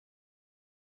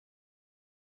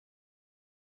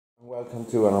Welcome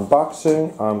to an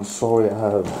unboxing. I'm sorry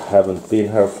I haven't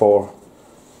been here for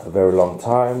a very long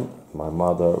time. My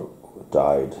mother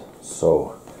died,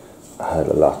 so I had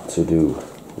a lot to do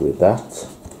with that.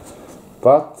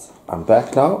 But I'm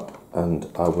back now and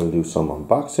I will do some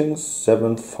unboxings.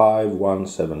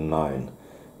 75179.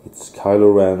 It's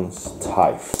Kylo Ren's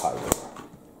TIE Fighter.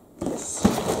 Yes.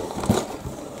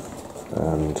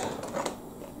 And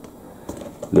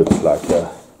looks like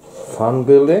a fun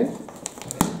building.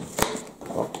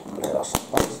 Let us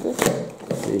unbox it.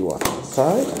 See what's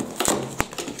inside. We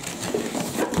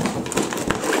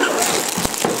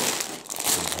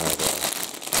have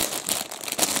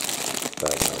a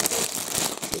bag number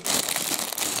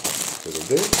 6 pretty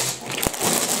big.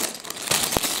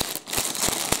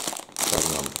 Bag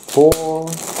number 4.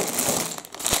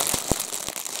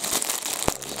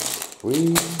 Bag number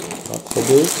 3, not so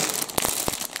big.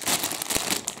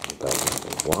 Bag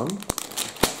number 1.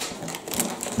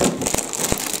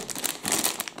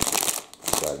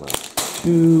 Bag number 2,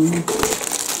 and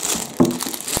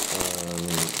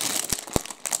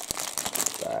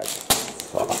bag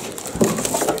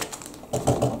 5.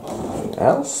 Anything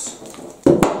else?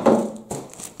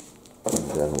 And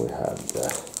then we have the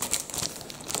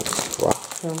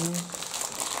instructions.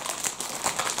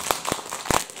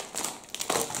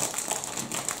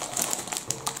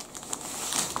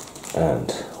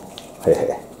 And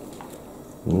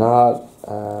not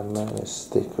many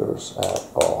stickers at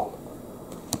all.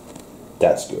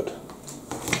 That's good.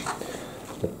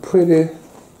 A pretty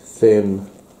thin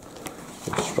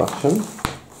instruction.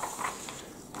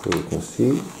 Here you can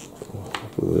see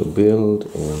we will build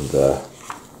in the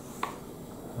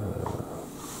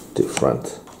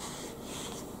different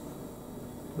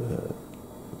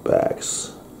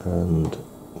bags, and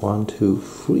 1, 2,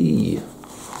 3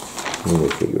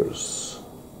 minifigures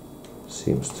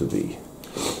seems to be.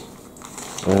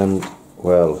 And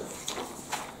well,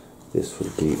 this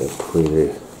will be a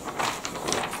pretty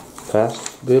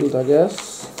fast build, I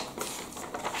guess.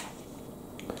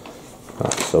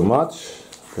 Not so much.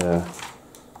 The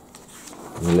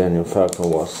Millennium Falcon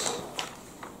was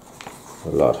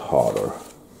a lot harder.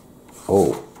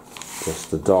 Oh, just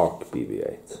the dark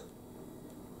BB-8.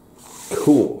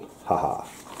 Cool, haha.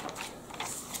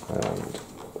 And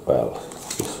well,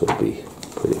 this will be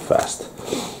pretty fast.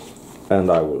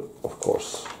 And I will, of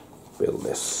course, build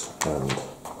this and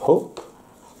hope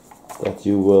that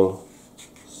you will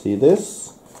see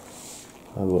this.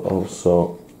 I will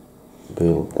also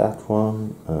build that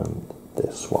one and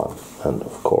this one, and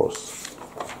of course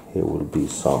here will be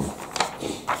some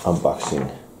unboxing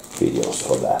videos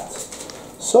for that.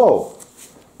 So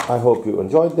I hope you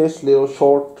enjoyed this little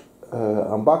short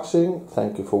unboxing.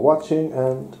 Thank you for watching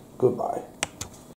and goodbye.